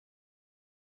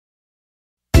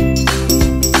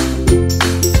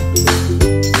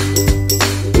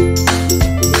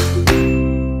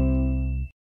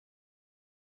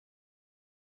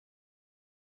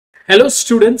Hello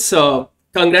students,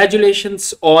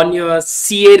 congratulations on your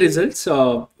CA results.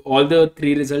 All the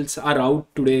three results are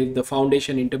out today, the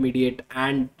foundation, intermediate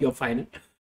and your final.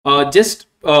 Just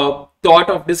thought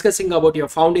of discussing about your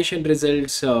foundation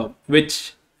results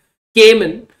which came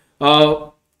in.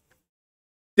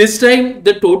 This time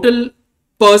the total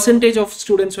percentage of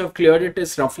students who have cleared it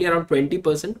is roughly around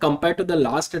 20% compared to the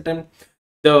last attempt.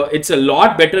 It's a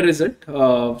lot better result.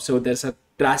 So there's a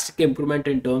drastic improvement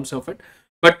in terms of it.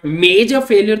 But major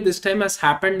failure this time has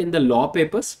happened in the law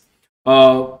papers.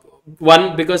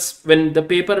 One, because when the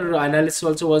paper analysis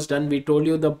also was done, we told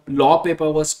you the law paper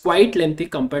was quite lengthy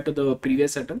compared to the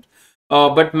previous attempt.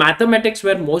 But mathematics,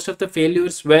 where most of the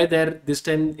failures were there, this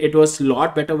time it was a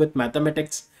lot better with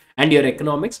mathematics and your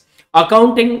economics.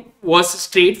 Accounting was a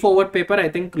straightforward paper. I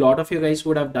think a lot of you guys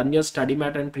would have done your study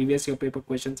matter and previous year paper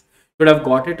questions, would have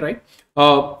got it right.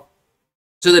 So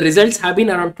the results have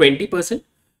been around 20%.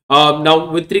 Now,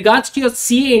 with regards to your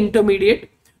CA intermediate,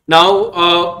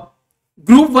 now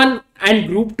group 1 and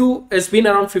group 2 has been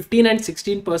around 15 and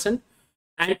 16%.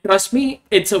 And trust me,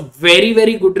 it's a very,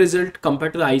 very good result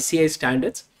compared to the ICAI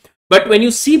standards. But when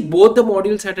you see both the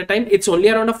modules at a time, it's only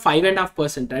around a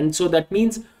 5.5%. And so that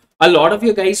means a lot of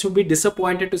you guys would be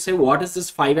disappointed to say, what is this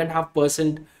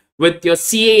 5.5% with your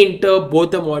CA inter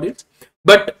both the modules?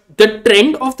 But the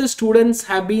trend of the students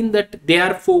have been that they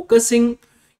are focusing.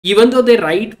 Even though they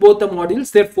write both the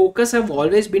modules, their focus have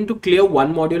always been to clear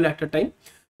one module at a time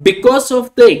because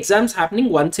of the exams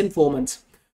happening once in 4 months.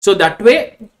 So that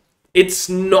way, it's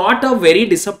not a very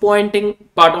disappointing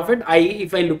part of it.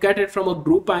 If I look at it from a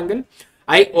group angle,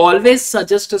 I always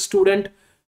suggest a student,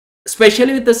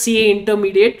 especially with the CA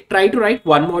intermediate, try to write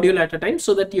one module at a time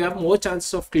so that you have more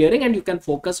chances of clearing and you can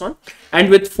focus on. And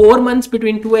with 4 months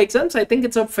between two exams, I think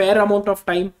it's a fair amount of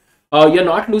time. You're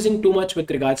not losing too much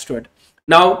with regards to it.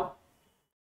 Now,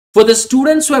 for the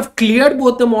students who have cleared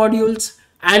both the modules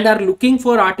and are looking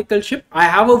for articleship, I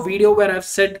have a video where I've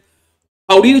said,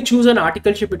 how do you choose an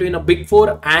articleship between a big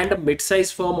four and a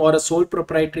mid-size firm or a sole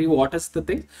proprietary? What is the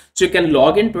thing? So you can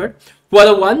log into it. For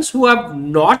the ones who have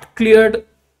not cleared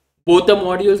both the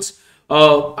modules,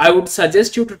 I would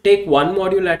suggest you to take one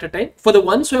module at a time. For the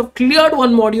ones who have cleared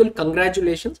one module,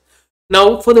 congratulations.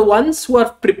 Now, for the ones who are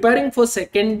preparing for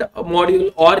second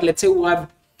module, or let's say who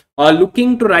have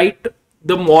looking to write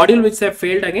the module which they have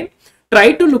failed again,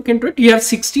 try to look into it. You have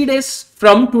 60 days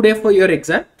from today for your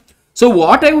exam. So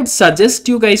what I would suggest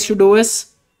you guys to do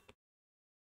is,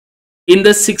 in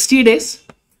the 60 days,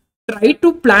 try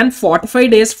to plan 45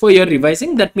 days for your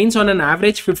revising. That means on an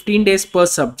average 15 days per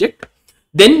subject.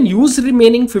 Then use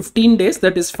remaining 15 days,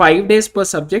 that is 5 days per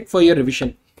subject, for your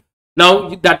revision. Now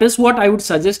that is what I would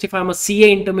suggest if I'm a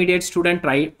CA intermediate student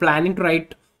planning to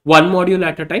write one module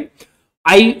at a time.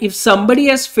 If somebody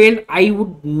has failed, I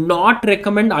would not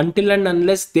recommend until and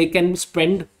unless they can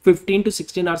spend 15 to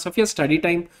 16 hours of your study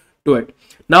time to it.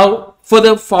 Now, for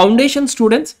the foundation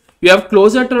students, you have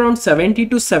closer to around 70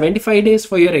 to 75 days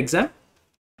for your exam.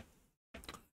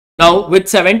 Now, with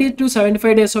 70 to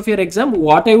 75 days of your exam,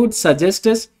 what I would suggest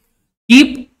is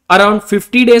keep around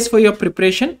 50 days for your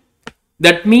preparation.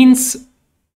 That means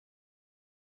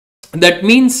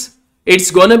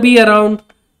it's gonna be around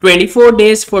 24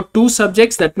 days for two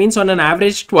subjects. That means on an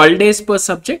average 12 days per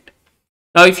subject.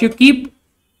 Now, if you keep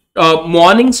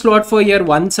morning slot for your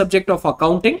one subject of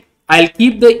accounting, I'll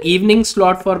keep the evening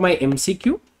slot for my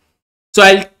MCQ. So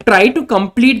I'll try to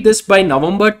complete this by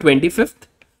November 25th.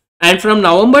 And from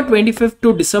November 25th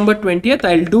to December 20th,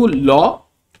 I'll do law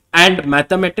and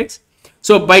mathematics.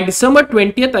 So by December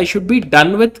 20th, I should be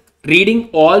done with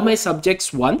reading all my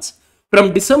subjects once.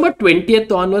 From December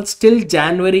 20th onwards till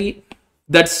January,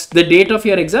 that's the date of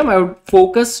your exam, I would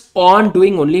focus on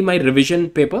doing only my revision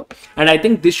paper. And I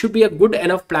think this should be a good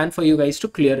enough plan for you guys to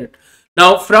clear it.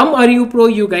 Now, from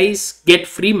ArivuPro, you guys get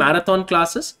free marathon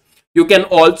classes. You can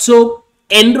also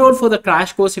enroll for the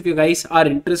crash course if you guys are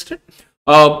interested.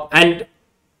 And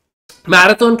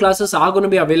marathon classes are going to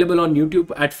be available on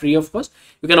YouTube at free of cost.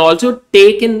 You can also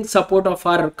take in support of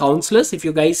our counselors if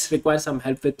you guys require some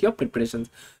help with your preparations.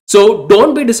 So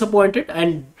don't be disappointed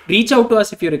and reach out to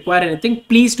us if you require anything.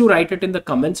 Please do write it in the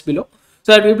comments below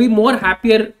so that we'll be more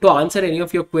happier to answer any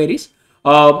of your queries.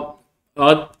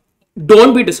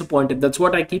 Don't be disappointed. That's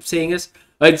what I keep saying is,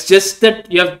 it's just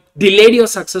that you have delayed your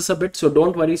success a bit. So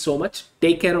don't worry so much.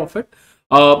 Take care of it.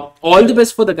 All the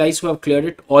best for the guys who have cleared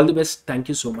it. All the best. Thank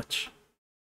you so much.